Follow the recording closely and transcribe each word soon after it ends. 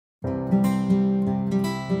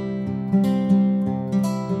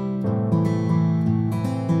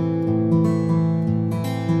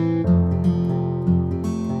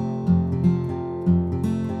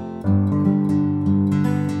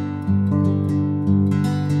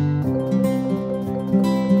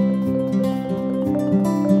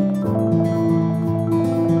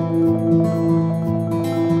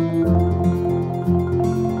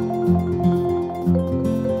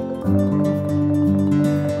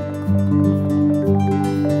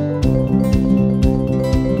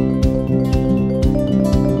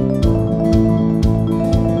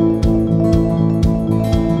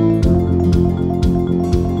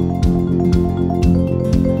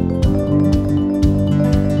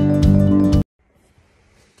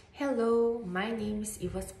Hello, my name is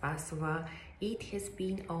Eva Spasova. It has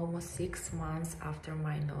been almost 6 months after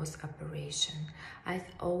my nose operation. I've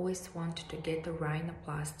always wanted to get a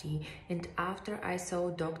rhinoplasty, and after I saw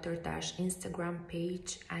Dr. Tas' Instagram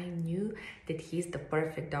page, I knew that he's the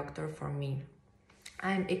perfect doctor for me.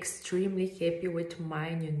 I'm extremely happy with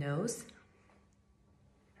my new nose.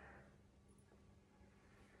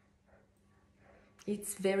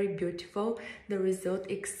 It's very beautiful. The result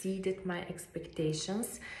exceeded my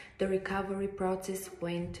expectations. The recovery process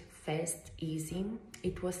went fast, easy.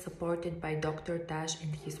 It was supported by Dr. Tas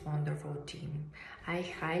and his wonderful team. I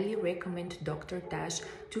highly recommend Dr. Tas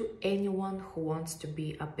to anyone who wants to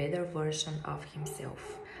be a better version of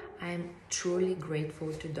himself. I am truly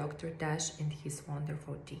grateful to Dr. Tas and his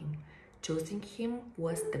wonderful team. Choosing him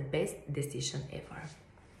was the best decision ever.